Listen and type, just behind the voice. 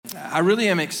I really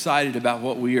am excited about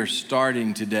what we are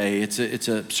starting today. It's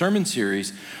a sermon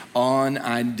series on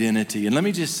identity. And let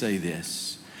me just say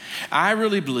this. I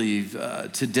really believe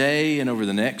today and over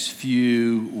the next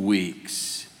few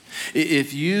weeks,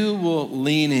 if you will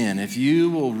lean in, if you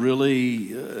will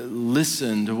really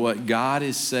listen to what God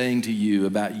is saying to you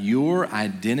about your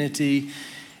identity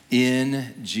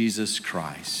in Jesus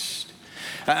Christ.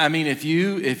 I mean, if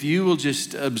you will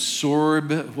just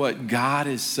absorb what God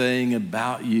is saying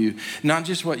about you, not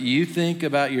just what you think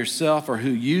about yourself or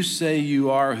who you say you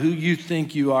are, who you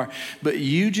think you are, but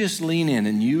you just lean in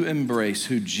and you embrace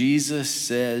who Jesus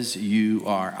says you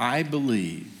are. I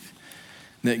believe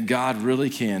that God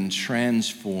really can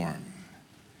transform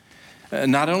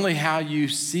not only how you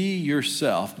see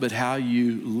yourself, but how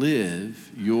you live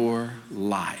your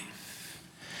life.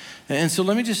 And so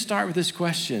let me just start with this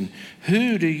question.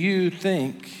 Who do you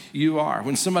think you are?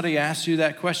 When somebody asks you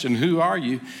that question, who are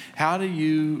you? How do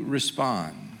you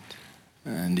respond?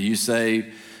 And do you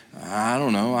say, I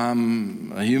don't know,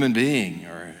 I'm a human being,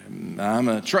 or I'm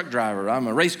a truck driver, I'm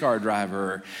a race car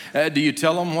driver? Do you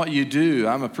tell them what you do?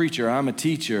 I'm a preacher, I'm a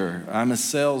teacher, I'm a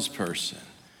salesperson.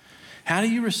 How do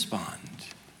you respond?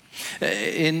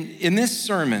 In this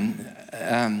sermon,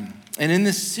 and in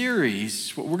this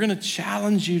series, what we're going to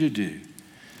challenge you to do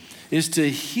is to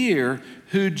hear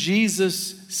who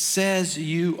Jesus says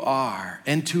you are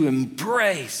and to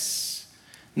embrace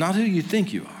not who you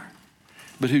think you are,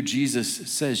 but who Jesus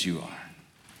says you are.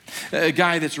 A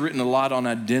guy that's written a lot on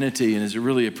identity and is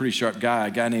really a pretty sharp guy,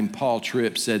 a guy named Paul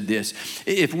Tripp, said this: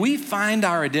 if we find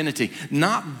our identity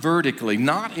not vertically,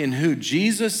 not in who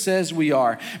Jesus says we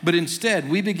are, but instead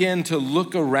we begin to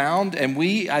look around and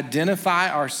we identify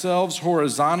ourselves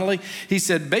horizontally, he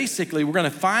said basically we're going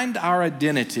to find our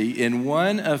identity in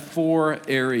one of four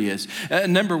areas.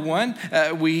 Number one,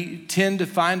 we tend to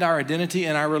find our identity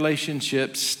in our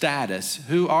relationship status.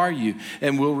 Who are you?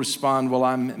 And we'll respond, well,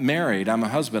 I'm married, I'm a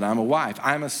husband, I'm a wife,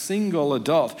 I'm a single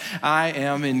adult, I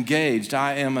am engaged,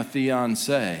 I am a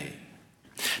fiancé.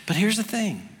 But here's the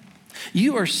thing.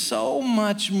 You are so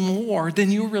much more than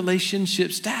your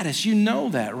relationship status. You know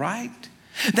that, right?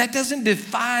 That doesn't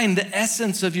define the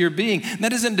essence of your being. That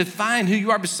doesn't define who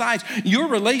you are. Besides, your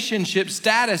relationship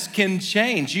status can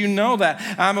change. You know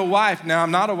that. I'm a wife, now I'm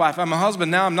not a wife. I'm a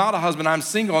husband, now I'm not a husband. I'm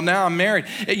single, now I'm married.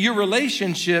 Your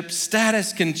relationship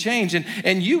status can change.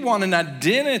 And you want an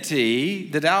identity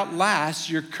that outlasts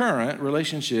your current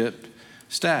relationship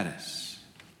status.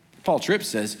 Paul Tripp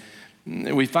says,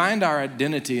 we find our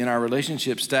identity in our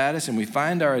relationship status and we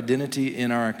find our identity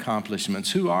in our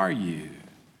accomplishments. Who are you?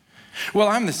 Well,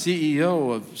 I'm the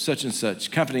CEO of such and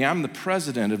such company. I'm the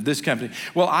president of this company.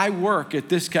 Well, I work at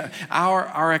this company.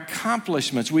 Our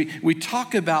accomplishments, we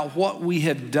talk about what we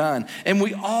have done. And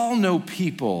we all know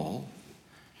people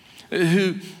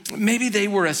who maybe they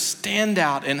were a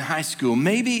standout in high school,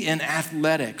 maybe in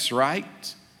athletics,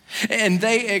 right? And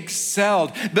they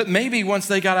excelled, but maybe once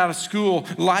they got out of school,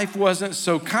 life wasn't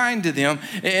so kind to them.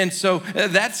 And so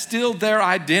that's still their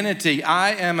identity.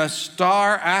 I am a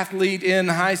star athlete in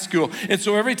high school. And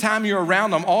so every time you're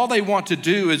around them, all they want to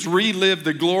do is relive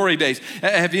the glory days.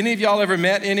 Have any of y'all ever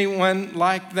met anyone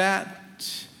like that?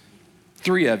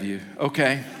 3 of you,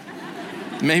 okay.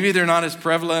 Maybe they're not as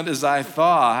prevalent as I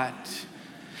thought.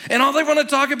 And all they want to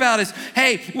talk about is,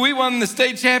 hey, we won the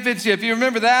state championship. You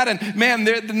remember that? And man,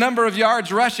 the number of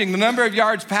yards rushing, the number of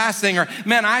yards passing, or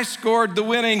man, I scored the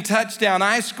winning touchdown.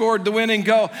 I scored the winning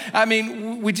goal. I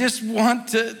mean, we just want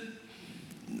to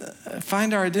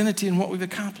find our identity in what we've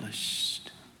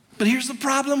accomplished. But here's the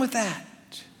problem with that.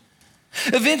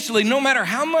 Eventually, no matter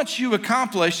how much you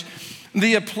accomplish,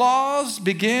 the applause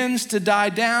begins to die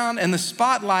down and the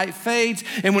spotlight fades.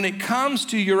 And when it comes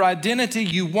to your identity,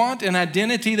 you want an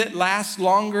identity that lasts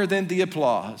longer than the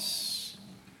applause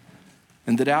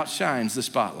and that outshines the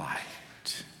spotlight.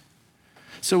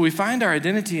 So we find our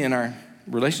identity in our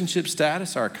relationship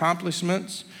status, our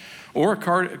accomplishments, or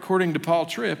according to Paul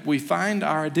Tripp, we find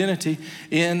our identity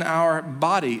in our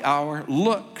body, our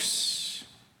looks.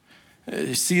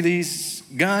 See these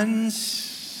guns?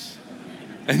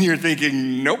 And you're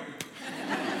thinking, nope.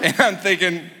 And I'm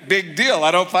thinking, big deal.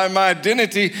 I don't find my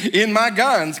identity in my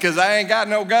guns because I ain't got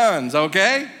no guns,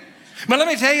 okay? But let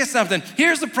me tell you something.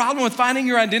 Here's the problem with finding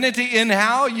your identity in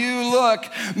how you look.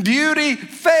 Beauty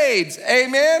fades,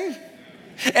 amen?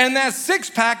 And that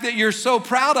 6-pack that you're so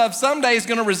proud of someday is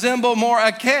going to resemble more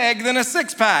a keg than a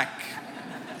 6-pack.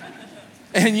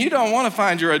 And you don't want to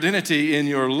find your identity in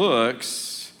your looks.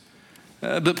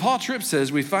 But Paul Tripp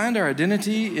says we find our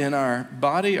identity in our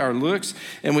body, our looks,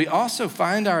 and we also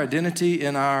find our identity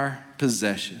in our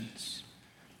possessions.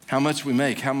 how much we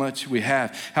make, how much we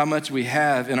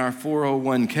have in our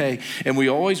 401k. And we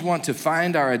always want to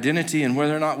find our identity in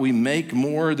whether or not we make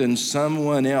more than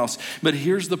someone else. But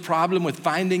here's the problem with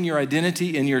finding your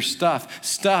identity in your stuff.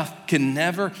 Stuff can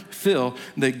never fill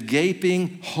the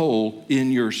gaping hole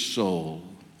in your soul.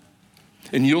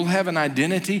 And you'll have an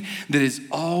identity that is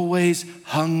always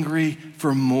hungry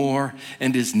for more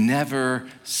and is never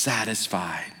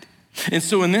satisfied. And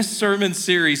so in this sermon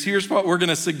series, here's what we're going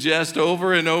to suggest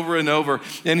over and over and over.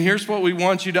 And here's what we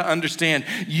want you to understand.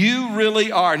 You really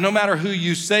are, no matter who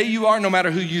you say you are, no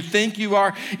matter who you think you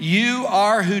are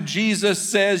who Jesus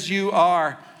says you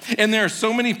are. And there are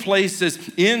so many places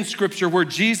in Scripture where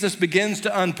Jesus begins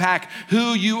to unpack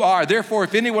who you are. Therefore,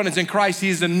 if anyone is in Christ,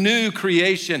 he's a new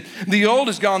creation. The old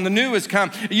is gone, the new has come.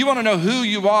 You want to know who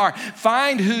you are.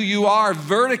 Find who you are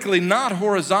vertically, not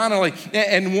horizontally.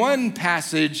 And one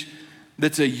passage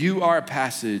that's a you are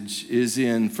passage is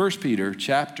in 1 Peter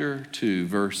chapter 2,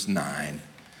 verse 9.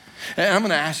 And I'm going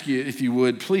to ask you, if you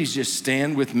would, please just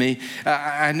stand with me.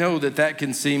 I know that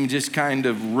can seem just kind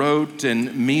of rote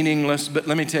and meaningless, but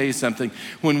let me tell you something.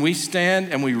 When we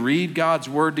stand and we read God's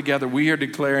word together, we are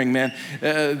declaring, man,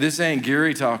 this ain't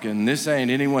Gary talking. This ain't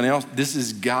anyone else. This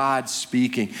is God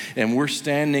speaking. And we're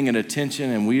standing at attention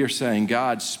and we are saying,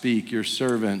 God, speak. Your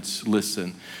servants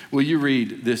listen. Will you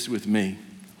read this with me?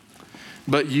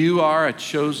 But you are a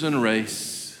chosen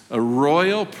race, a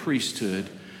royal priesthood,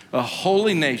 a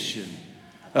holy nation,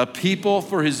 a people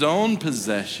for his own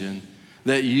possession,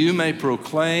 that you may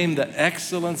proclaim the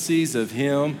excellencies of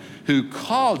him who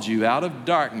called you out of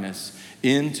darkness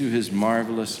into his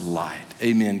marvelous light.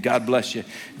 Amen. God bless you.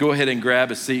 Go ahead and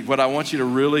grab a seat. What I want you to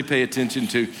really pay attention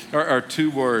to are two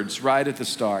words right at the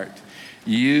start.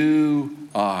 You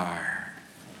are.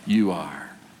 You are.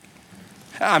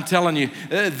 I'm telling you,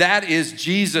 that is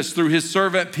Jesus through his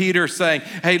servant Peter saying,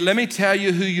 hey, let me tell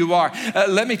you who you are.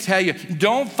 Let me tell you,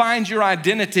 don't find your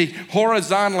identity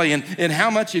horizontally in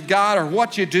how much you've got or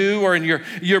what you do or in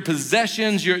your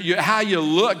possessions, how you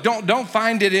look. Don't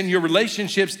find it in your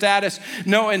relationship status.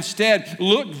 No, instead,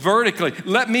 look vertically.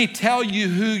 Let me tell you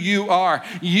who you are.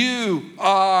 You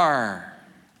are.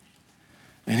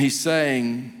 And he's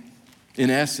saying,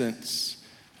 in essence,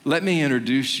 let me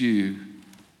introduce you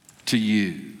to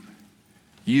you.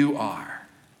 You are.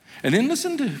 And then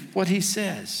listen to what he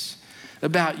says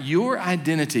about your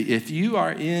identity. If you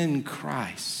are in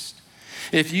Christ,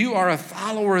 if you are a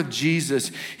follower of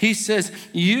Jesus, he says,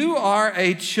 you are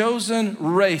a chosen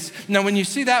race. Now, when you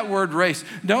see that word race,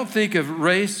 don't think of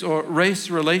race or race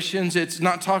relations. It's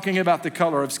not talking about the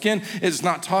color of skin. It's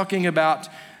not talking about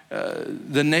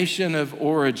the nation of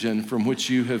origin from which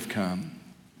you have come.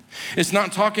 It's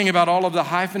not talking about all of the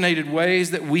hyphenated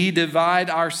ways that we divide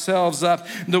ourselves up.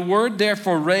 The word there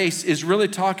for race is really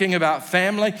talking about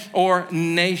family or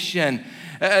nation.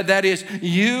 That is,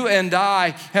 you and I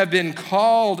have been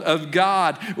called of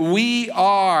God. We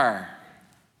are.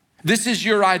 This is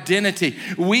your identity.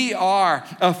 We are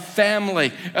a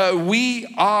family.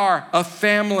 We are a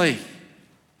family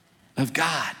of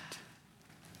God.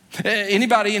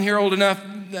 Anybody in here old enough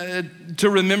to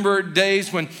remember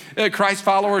days when Christ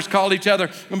followers called each other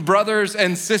brothers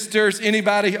and sisters?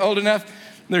 Anybody old enough?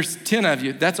 There's 10 of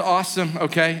you. That's awesome,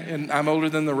 okay? And I'm older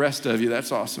than the rest of you.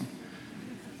 That's awesome.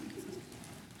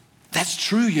 That's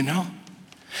true, you know.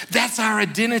 That's our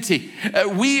identity.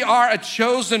 We are a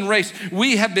chosen race.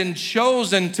 We have been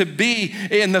chosen to be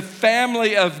in the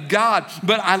family of God.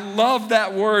 But I love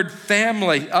that word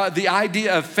family, the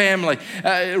idea of family,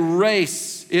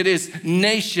 race. It is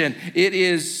nation. It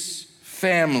is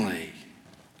family.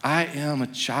 I am a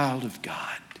child of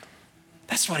God.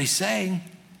 That's what he's saying.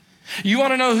 You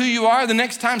want to know who you are? The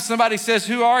next time somebody says,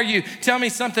 who are you? Tell me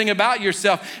something about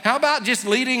yourself. How about just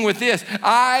leading with this?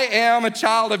 I am a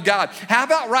child of God. How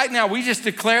about right now we just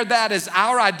declare that as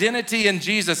our identity in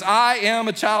Jesus? I am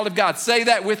a child of God. Say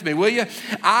that with me, will you?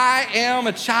 I am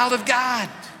a child of God.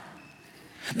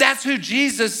 That's who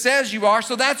Jesus says you are,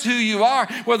 so that's who you are.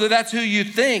 Whether that's who you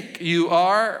think you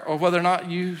are or whether or not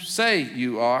you say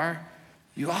you are,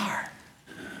 you are.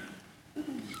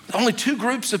 Only two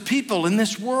groups of people in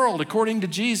this world, according to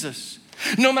Jesus.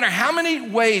 No matter how many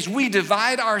ways we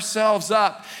divide ourselves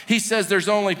up, he says there's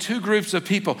only two groups of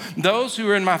people. Those who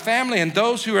are in my family and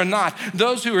those who are not.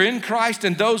 Those who are in Christ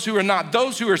and those who are not.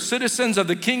 Those who are citizens of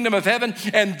the kingdom of heaven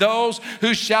and those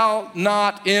who shall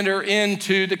not enter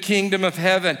into the kingdom of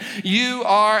heaven. You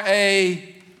are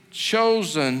a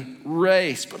chosen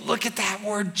race. But look at that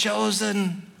word,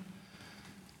 chosen.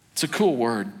 It's a cool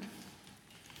word.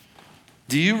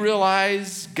 Do you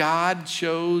realize God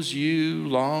chose you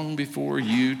long before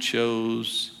you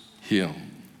chose him?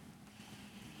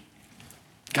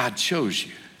 God chose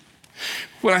you.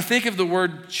 When I think of the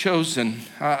word chosen,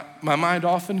 my mind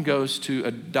often goes to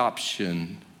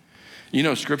adoption. You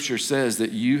know, Scripture says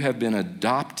that you have been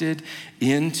adopted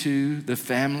into the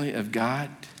family of God.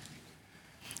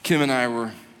 Kim and I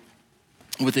were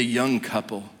with a young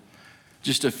couple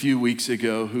just a few weeks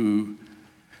ago who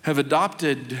have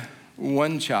adopted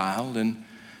one child, and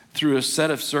through a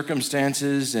set of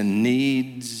circumstances and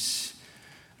needs,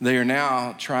 they are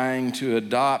now trying to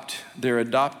adopt their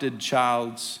adopted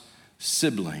child's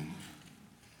sibling.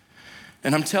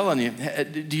 And I'm telling you,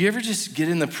 do you ever just get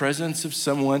in the presence of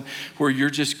someone where you're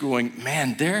just going,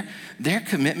 man, their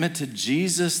commitment to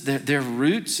Jesus, their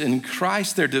roots in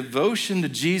Christ, their devotion to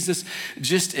Jesus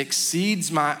just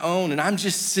exceeds my own. And I'm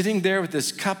just sitting there with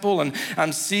this couple, and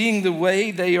I'm seeing the way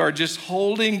they are just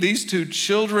holding these two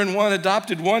children, one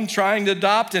adopted, one trying to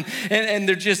adopt, and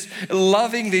they're just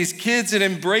loving these kids and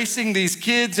embracing these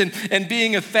kids and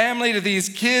being a family to these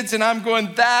kids. And I'm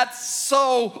going, that's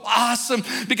so awesome,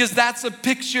 because that's a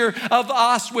picture of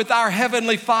us with our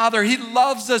Heavenly Father. He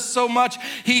loves us so much.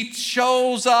 He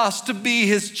chose us to be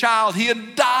His child. He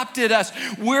adopted us.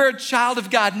 We're a child of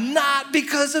God, not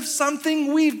because of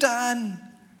something we've done,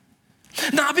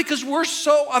 not because we're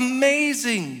so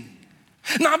amazing,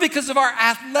 not because of our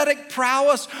athletic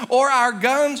prowess or our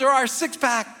guns or our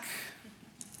six-pack.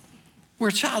 We're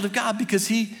a child of God because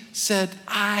He said,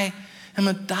 I am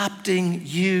adopting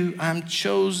you. I'm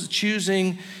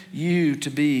choosing you to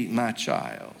be my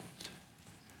child.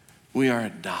 We are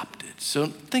adopted. So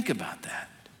think about that.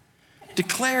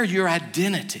 Declare your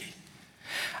identity.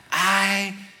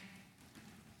 I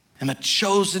am a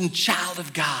chosen child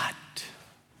of God.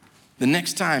 The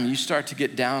next time you start to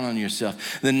get down on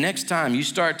yourself, the next time you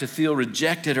start to feel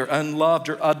rejected or unloved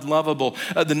or unlovable,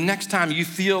 the next time you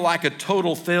feel like a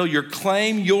total failure,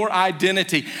 claim your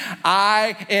identity.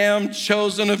 I am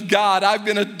chosen of God. I've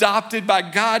been adopted by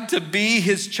God to be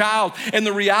His child. And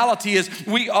the reality is,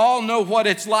 we all know what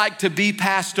it's like to be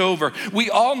passed over.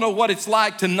 We all know what it's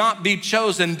like to not be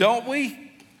chosen, don't we?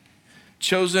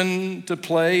 Chosen to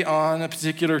play on a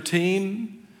particular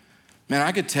team. Man,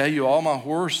 I could tell you all my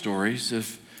horror stories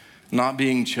of not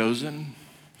being chosen.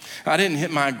 I didn't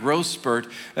hit my growth spurt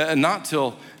not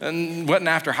till, wasn't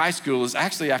after high school, it was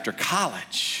actually after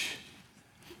college.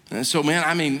 And so, man,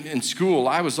 I mean, in school,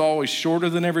 I was always shorter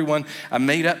than everyone. I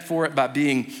made up for it by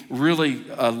being really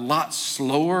a lot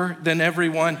slower than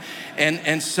everyone.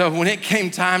 And so when it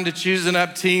came time to choosing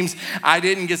up teams, I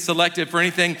didn't get selected for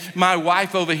anything. My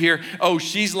wife over here,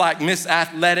 she's like Miss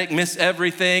Athletic, Miss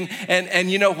Everything.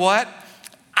 And you know what?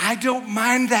 I don't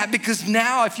mind that, because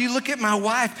now if you look at my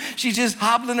wife, she's just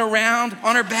hobbling around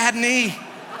on her bad knee.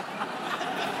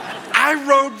 I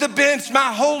rode the bench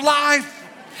my whole life.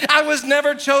 I was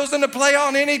never chosen to play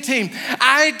on any team.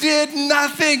 I did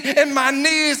nothing, and my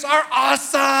knees are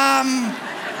awesome.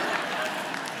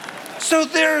 So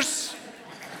there's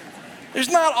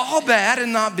not all bad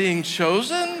in not being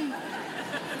chosen.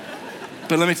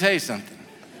 But let me tell you something.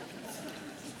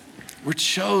 We're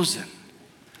chosen.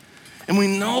 And we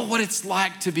know what it's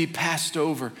like to be passed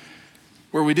over,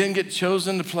 where we didn't get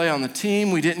chosen to play on the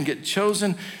team. We didn't get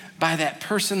chosen by that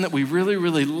person that we really,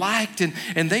 really liked, and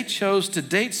they chose to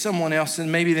date someone else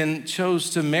and maybe then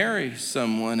chose to marry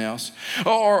someone else.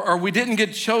 Or we didn't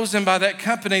get chosen by that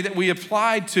company that we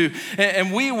applied to,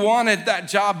 and we wanted that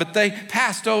job, but they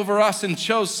passed over us and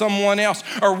chose someone else.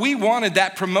 Or we wanted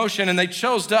that promotion and they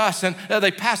chose us, and they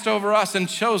passed over us and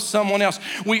chose someone else.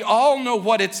 We all know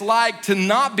what it's like to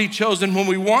not be chosen when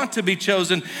we want to be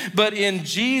chosen, but in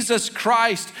Jesus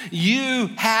Christ,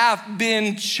 you have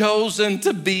been chosen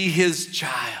to be His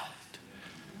child.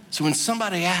 So when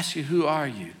somebody asks you, who are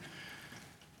you?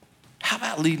 How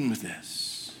about leading with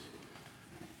this?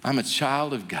 I'm a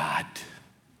child of God.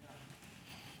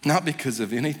 Not because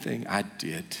of anything I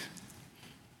did.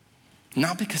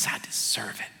 Not because I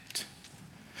deserve it.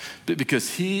 But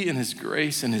because He in His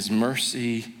grace and His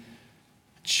mercy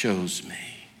chose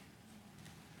me.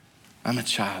 I'm a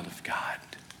child of God.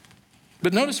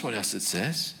 But notice what else it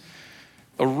says.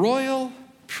 A royal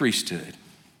priesthood.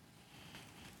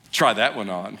 Try that one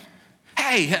on.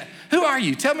 Hey, who are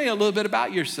you? Tell me a little bit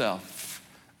about yourself.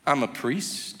 I'm a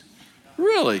priest.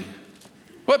 Really?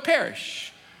 What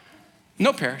parish?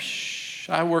 No parish.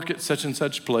 I work at such and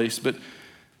such place, but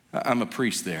I'm a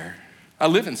priest there. I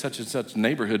live in such and such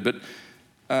neighborhood, but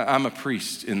I'm a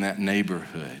priest in that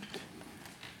neighborhood.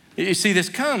 You see,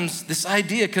 this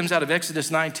idea comes out of Exodus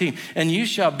 19. And you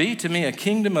shall be to me a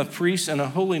kingdom of priests and a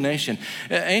holy nation.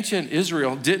 Ancient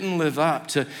Israel didn't live up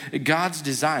to God's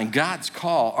design, God's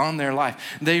call on their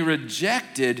life. They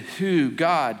rejected who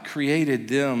God created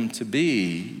them to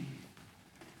be.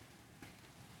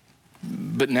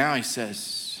 But now he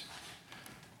says,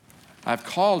 I've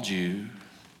called you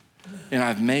and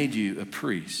I've made you a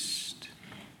priest.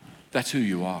 That's who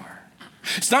you are.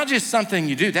 It's not just something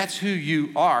you do, that's who you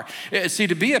are. See,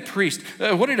 to be a priest,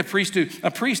 what did a priest do?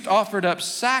 A priest offered up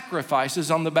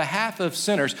sacrifices on the behalf of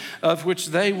sinners, of which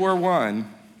they were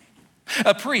one.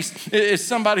 A priest is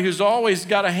somebody who's always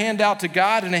got a hand out to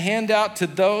God and a hand out to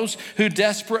those who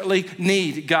desperately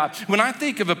need God. When I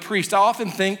think of a priest, I often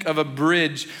think of a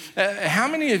bridge. How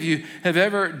many of you have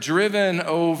ever driven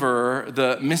over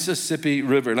the Mississippi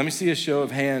River? Let me see a show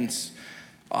of hands.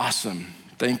 Awesome.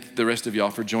 Thank the rest of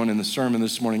y'all for joining the sermon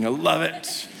this morning. I love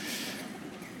it.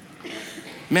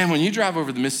 Man, when you drive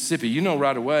over the Mississippi, you know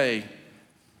right away,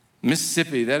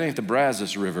 Mississippi, that ain't the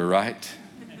Brazos River, right?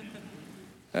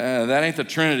 That ain't the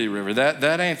Trinity River.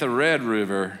 That ain't the Red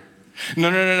River.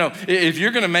 No. If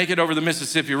you're going to make it over the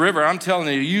Mississippi River, I'm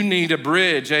telling you, you need a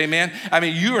bridge, amen? I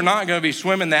mean, you are not going to be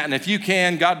swimming that, and if you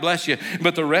can, God bless you.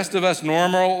 But the rest of us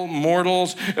normal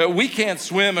mortals, we can't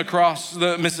swim across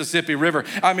the Mississippi River.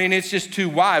 I mean, it's just too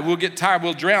wide. We'll get tired,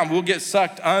 we'll drown, we'll get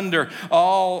sucked under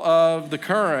all of the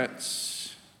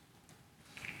currents.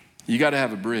 You got to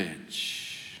have a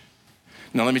bridge.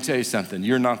 Now, let me tell you something.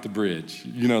 You're not the bridge.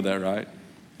 You know that, right?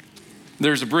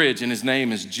 There's a bridge, and his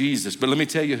name is Jesus. But let me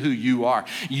tell you who you are.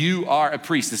 You are a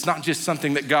priest. It's not just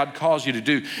something that God calls you to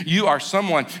do. You are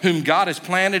someone whom God has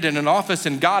planted in an office,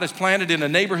 and God has planted in a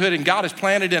neighborhood, and God has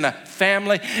planted in a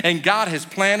family, and God has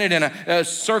planted in a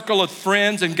circle of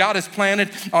friends, and God has planted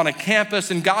on a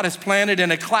campus, and God has planted in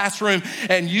a classroom,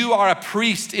 and you are a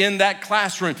priest in that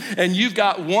classroom. And you've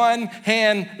got one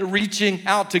hand reaching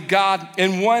out to God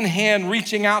and one hand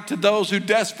reaching out to those who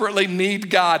desperately need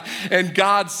God. And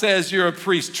God says you're a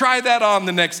priest. Try that on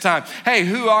the next time. Hey,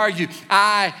 who are you?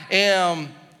 I am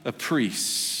a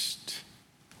priest.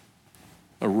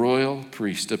 A royal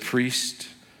priest, a priest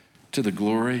to the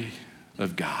glory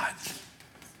of God.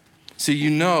 See, you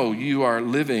know you are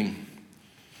living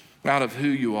out of who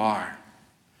you are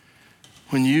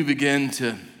when you begin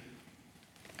to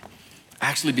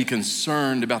actually be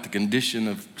concerned about the condition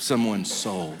of someone's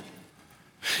soul.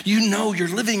 You know you're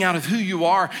living out of who you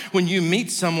are when you meet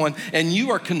someone and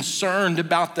you are concerned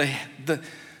about the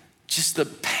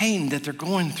pain that they're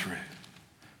going through.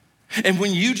 And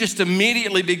when you just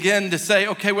immediately begin to say,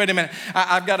 okay, wait a minute,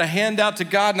 I've got a hand out to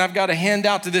God and I've got a hand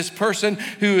out to this person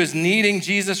who is needing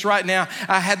Jesus right now.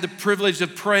 I had the privilege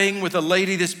of praying with a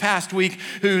lady this past week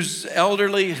who's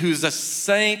elderly, who's a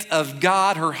saint of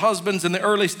God. Her husband's in the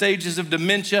early stages of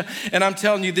dementia. And I'm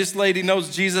telling you, this lady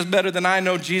knows Jesus better than I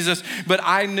know Jesus. But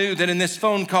I knew that in this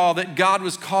phone call that God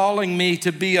was calling me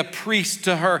to be a priest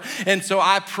to her. And so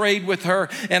I prayed with her,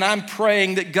 and I'm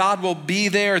praying that God will be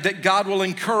there, that God will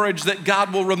encourage, that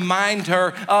God will remind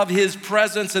her of his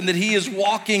presence and that he is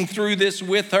walking through this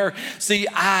with her. See,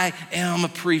 I am a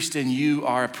priest and you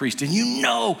are a priest. And you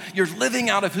know you're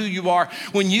living out of who you are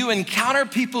when you encounter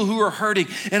people who are hurting,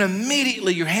 and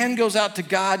immediately your hand goes out to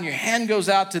God and your hand goes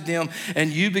out to them, and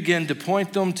you begin to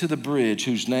point them to the bridge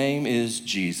whose name is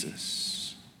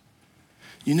Jesus.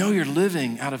 You know you're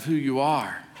living out of who you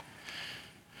are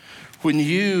when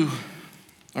you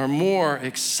are more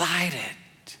excited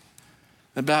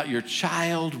about your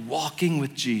child walking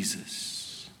with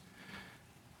Jesus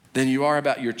than you are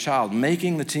about your child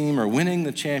making the team or winning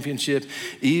the championship,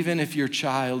 even if your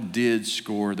child did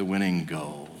score the winning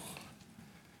goal.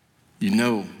 You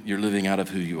know you're living out of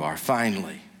who you are.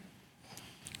 Finally,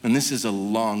 and this is a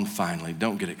long finally,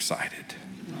 don't get excited.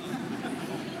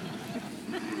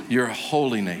 You're a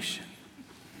holy nation.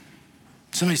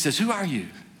 Somebody says, who are you?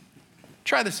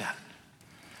 Try this out.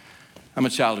 I'm a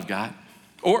child of God.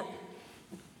 Or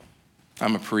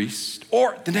I'm a priest.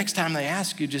 Or the next time they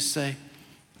ask you, just say,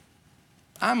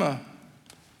 I'm a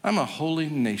holy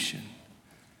nation.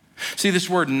 See, this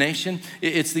word nation,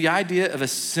 it's the idea of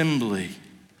assembly.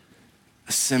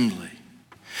 Assembly.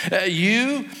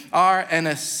 You are an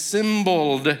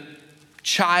assembled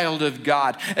child of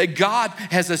God. God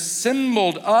has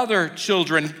assembled other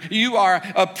children. You are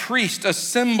a priest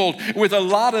assembled with a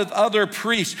lot of other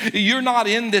priests. You're not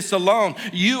in this alone.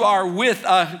 You are with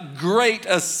a great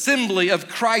assembly of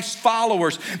Christ's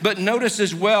followers. But notice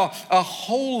as well, a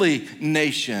holy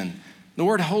nation. The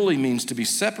word holy means to be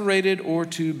separated or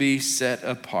to be set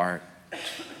apart.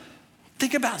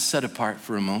 Think about set apart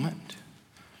for a moment.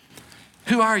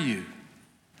 Who are you?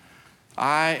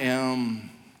 I am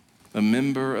a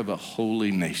member of a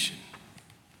holy nation,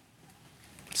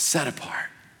 set apart.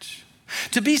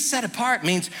 To be set apart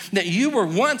means that you were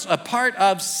once a part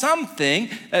of something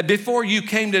before you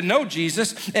came to know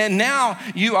Jesus, and now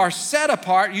you are set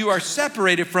apart, you are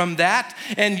separated from that,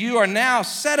 and you are now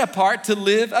set apart to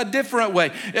live a different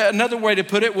way. Another way to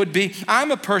put it would be,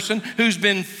 I'm a person who's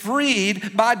been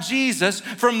freed by Jesus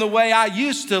from the way I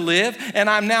used to live, and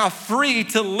I'm now free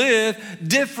to live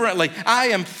differently. I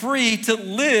am free to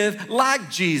live like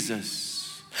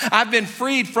Jesus. I've been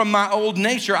freed from my old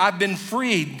nature. I've been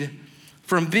freed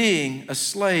from being a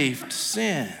slave to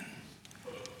sin.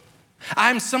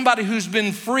 I'm somebody who's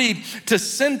been freed to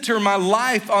center my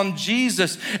life on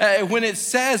Jesus. When it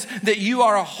says that you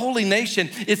are a holy nation,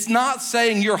 it's not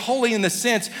saying you're holy in the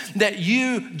sense that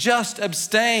you just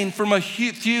abstain from a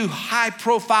few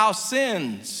high-profile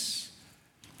sins.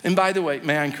 And by the way,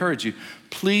 may I encourage you,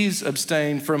 please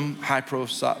abstain from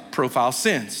high-profile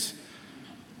sins.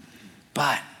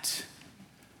 But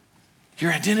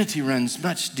your identity runs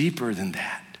much deeper than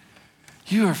that.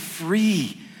 You are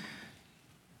free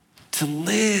to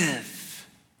live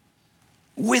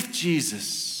with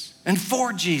Jesus and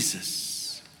for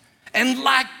Jesus and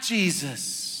like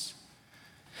Jesus.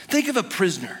 Think of a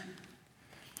prisoner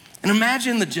and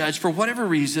imagine the judge, for whatever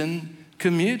reason,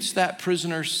 commutes that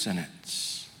prisoner's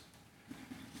sentence.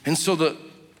 And so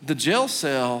the jail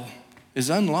cell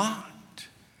is unlocked.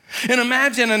 And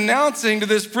imagine announcing to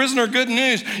this prisoner good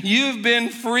news. You've been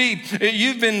freed.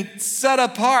 You've been set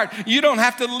apart. You don't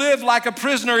have to live like a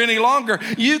prisoner any longer.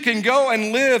 You can go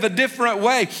and live a different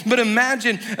way. But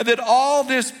imagine that all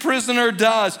this prisoner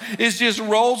does is just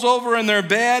rolls over in their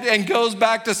bed and goes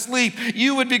back to sleep.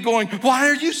 You would be going, why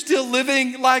are you still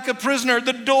living like a prisoner?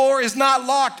 The door is not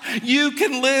locked. You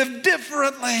can live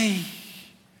differently.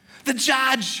 The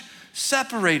judge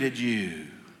separated you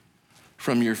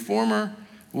from your former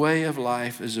way of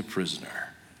life as a prisoner.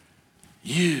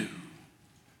 You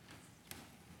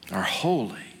are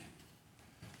holy.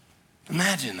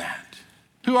 Imagine that.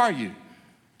 Who are you?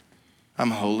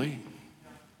 I'm holy.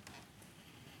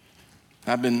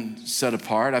 I've been set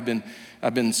apart.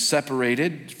 I've been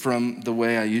separated from the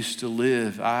way I used to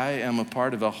live. I am a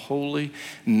part of a holy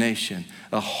nation,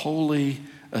 a holy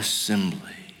assembly.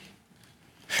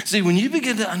 See, when you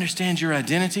begin to understand your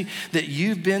identity, that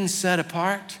you've been set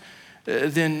apart,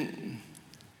 then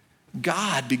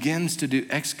God begins to do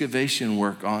excavation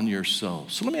work on your soul.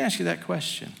 So let me ask you that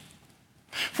question.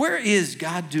 Where is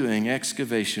God doing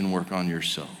excavation work on your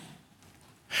soul?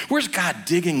 Where's God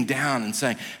digging down and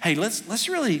saying, hey, let's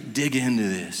really dig into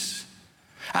this?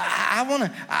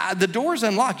 The door's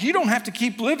unlocked. You don't have to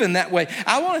keep living that way.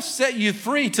 I want to set you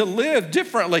free to live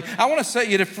differently. I want to set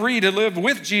you free to live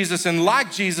with Jesus and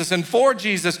like Jesus and for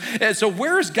Jesus. And so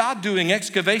where is God doing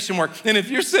excavation work? And if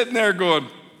you're sitting there going,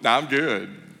 I'm good,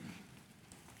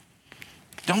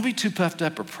 don't be too puffed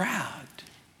up or proud.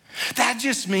 That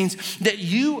just means that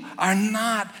you are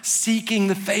not seeking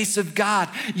the face of God.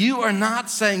 You are not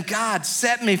saying, God,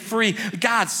 set me free.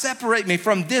 God, separate me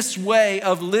from this way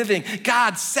of living.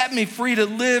 God, set me free to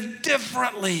live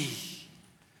differently.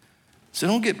 So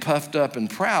don't get puffed up and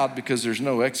proud because there's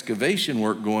no excavation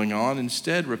work going on.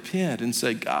 Instead, repent and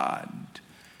say, God,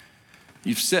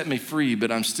 you've set me free, but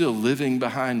I'm still living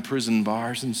behind prison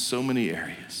bars in so many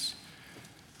areas.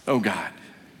 Oh, God,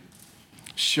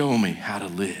 show me how to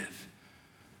live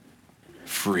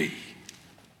free.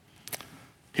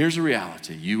 Here's the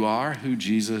reality. You are who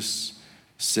Jesus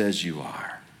says you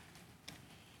are.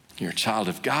 You're a child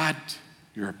of God.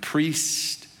 You're a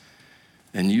priest.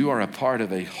 And you are a part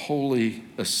of a holy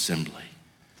assembly.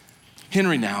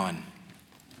 Henry Nouwen,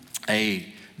 a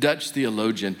Dutch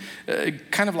theologian,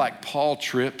 kind of like Paul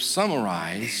Tripp,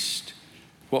 summarized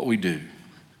what we do.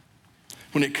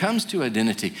 When it comes to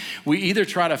identity, we either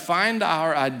try to find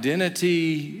our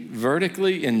identity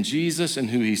vertically in Jesus and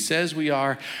who he says we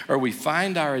are, or we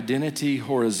find our identity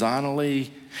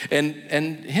horizontally. And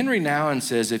Henry Nouwen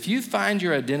says, if you find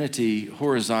your identity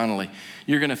horizontally,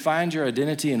 you're going to find your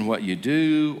identity in what you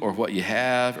do or what you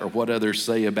have or what others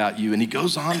say about you. And he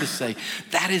goes on to say,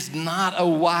 that is not a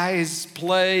wise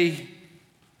play.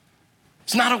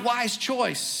 It's not a wise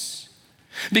choice.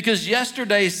 Because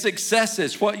yesterday's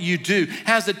successes, what you do,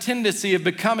 has a tendency of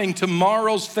becoming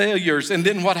tomorrow's failures. And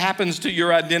then what happens to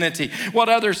your identity? What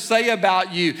others say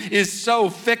about you is so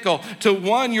fickle. To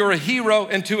one, you're a hero,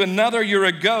 and to another, you're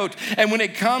a goat. And when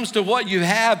it comes to what you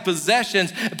have,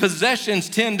 possessions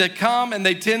tend to come and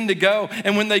they tend to go.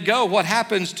 And when they go, what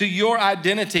happens to your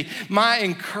identity? My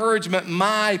encouragement,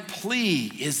 my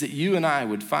plea is that you and I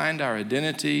would find our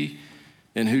identity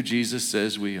in who Jesus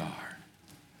says we are.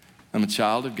 I'm a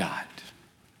child of God.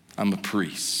 I'm a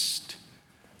priest.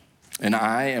 And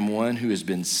I am one who has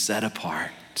been set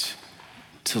apart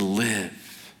to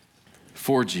live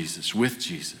for Jesus, with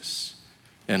Jesus,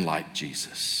 and like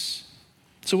Jesus.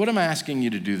 So what am I asking you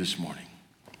to do this morning?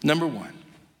 Number one,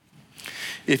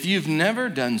 if you've never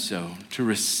done so, to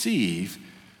receive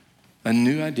a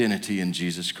new identity in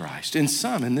Jesus Christ. And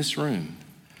some in this room,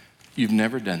 you've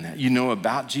never done that. You know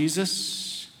about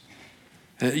Jesus.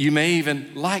 You may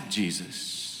even like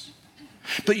Jesus.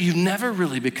 But you've never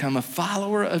really become a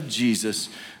follower of Jesus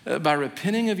by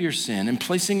repenting of your sin and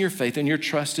placing your faith and your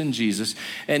trust in Jesus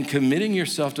and committing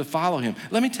yourself to follow him.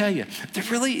 Let me tell you, there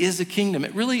really is a kingdom.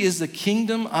 It really is the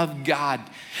kingdom of God.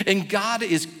 And God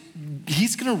is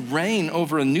He's going to reign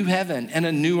over a new heaven and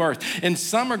a new earth. And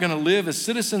some are going to live as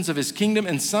citizens of his kingdom,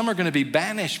 and some are going to be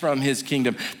banished from his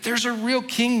kingdom. There's a real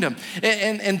kingdom.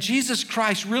 And Jesus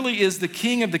Christ really is the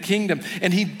king of the kingdom.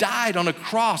 And he died on a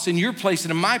cross in your place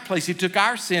and in my place. He took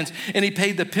our sins and he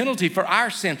paid the penalty for our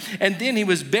sin. And then he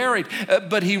was buried.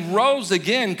 But he rose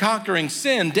again, conquering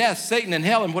sin, death, Satan, and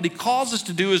hell. And what he calls us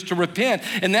to do is to repent.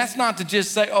 And that's not to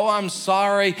just say, oh, I'm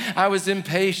sorry, I was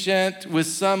impatient with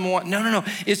someone. No.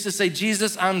 It's to say,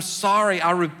 Jesus, I'm sorry.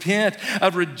 I repent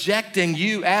of rejecting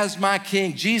you as my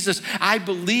king. Jesus, I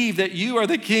believe that you are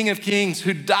the King of Kings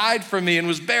who died for me and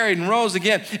was buried and rose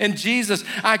again. And Jesus,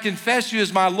 I confess you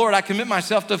as my Lord. I commit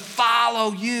myself to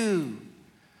follow you.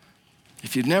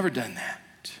 If you've never done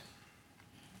that,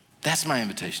 that's my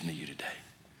invitation to you today.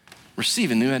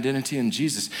 Receive a new identity in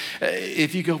Jesus.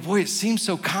 If you go, boy, it seems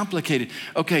so complicated.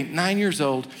 Okay, 9 years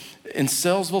old, in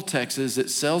Sellersville, Texas, at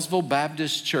Sellersville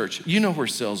Baptist Church. You know where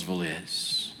Sellersville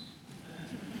is.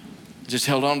 Just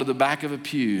held on to the back of a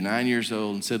pew, 9 years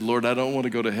old, and said, Lord, I don't want to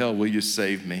go to hell. Will you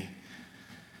save me?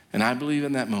 And I believe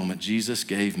in that moment, Jesus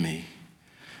gave me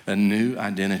a new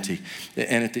identity.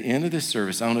 And at the end of this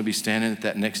service, I'm going to be standing at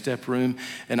that Next Step room,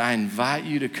 and I invite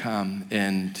you to come,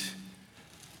 and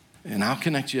I'll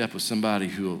connect you up with somebody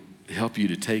who will help you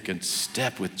to take a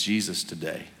step with Jesus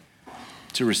today,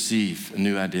 to receive a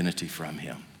new identity from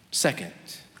him. Second,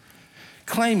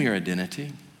 claim your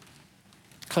identity.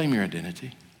 Claim your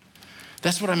identity.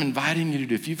 That's what I'm inviting you to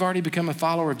do. If you've already become a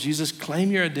follower of Jesus,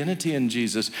 claim your identity in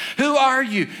Jesus. Who are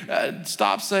you?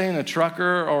 Stop saying a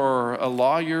trucker or a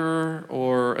lawyer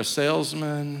or a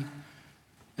salesman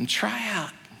and try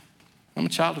out. I'm a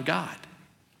child of God.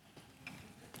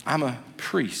 I'm a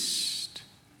priest.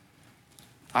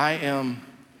 I am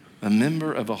a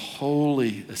member of a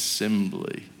holy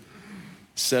assembly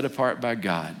set apart by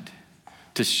God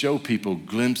to show people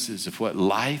glimpses of what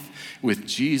life with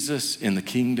Jesus in the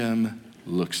kingdom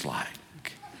looks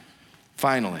like.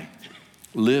 Finally,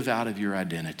 live out of your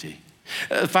identity.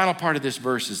 The final part of this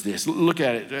verse is this. Look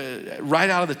at it right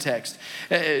out of the text.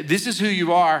 This is who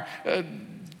you are.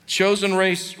 Chosen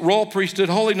race, royal priesthood,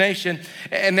 holy nation.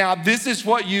 And now this is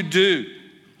what you do,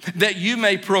 that you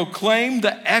may proclaim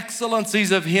the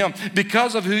excellencies of him.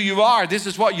 Because of who you are, this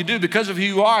is what you do. Because of who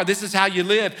you are, this is how you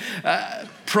live.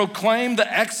 Proclaim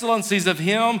the excellencies of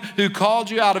him who called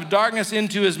you out of darkness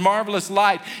into his marvelous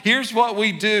light. Here's what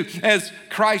we do as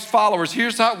Christ followers.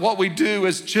 Here's what we do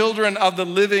as children of the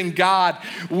living God.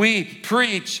 We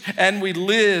preach and we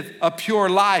live a pure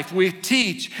life. We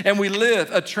teach and we live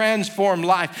a transformed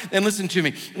life. And listen to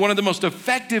me, one of the most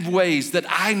effective ways that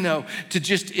I know to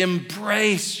just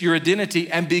embrace your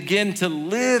identity and begin to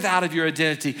live out of your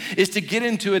identity is to get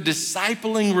into a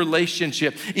discipling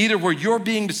relationship, either where you're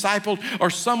being discipled or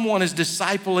someone is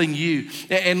discipling you.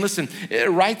 And listen,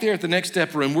 right there at the Next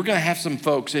Step room, we're going to have some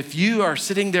folks. If you are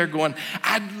sitting there going,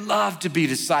 I'd love to be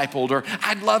discipled, or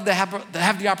I'd love to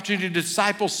have the opportunity to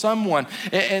disciple someone,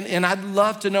 and I'd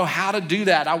love to know how to do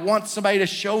that. I want somebody to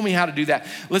show me how to do that.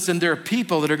 Listen, there are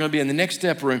people that are going to be in the Next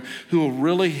Step room who will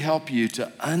really help you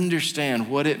to understand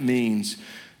what it means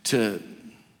to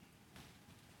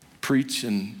preach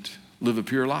and live a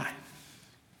pure life,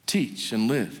 teach and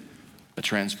live a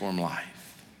transformed life.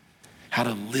 How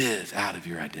to live out of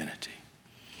your identity.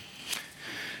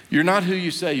 You're not who you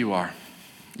say you are.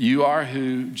 You are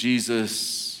who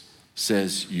Jesus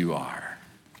says you are.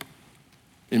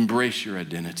 Embrace your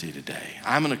identity today.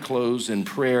 I'm going to close in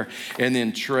prayer, and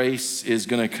then Trace is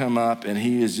going to come up, and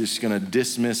he is just going to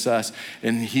dismiss us,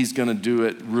 and he's going to do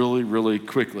it really, really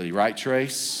quickly. Right,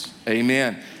 Trace?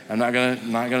 Amen. I'm not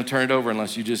gonna turn it over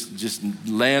unless you just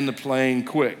land the plane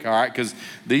quick, all right? Because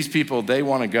these people, they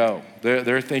want to go.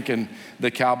 They're thinking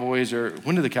the Cowboys are.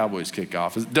 When do the Cowboys kick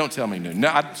off? Don't tell me noon. No,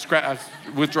 I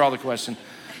withdraw the question.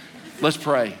 Let's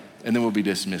pray, and then we'll be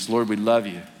dismissed. Lord, we love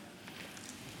you.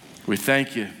 We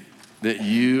thank you that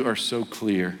you are so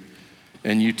clear,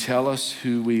 and you tell us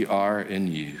who we are in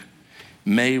you.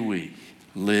 May we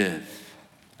live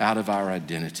out of our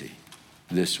identity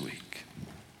this week.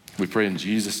 We pray in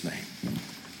Jesus' name.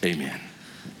 Amen.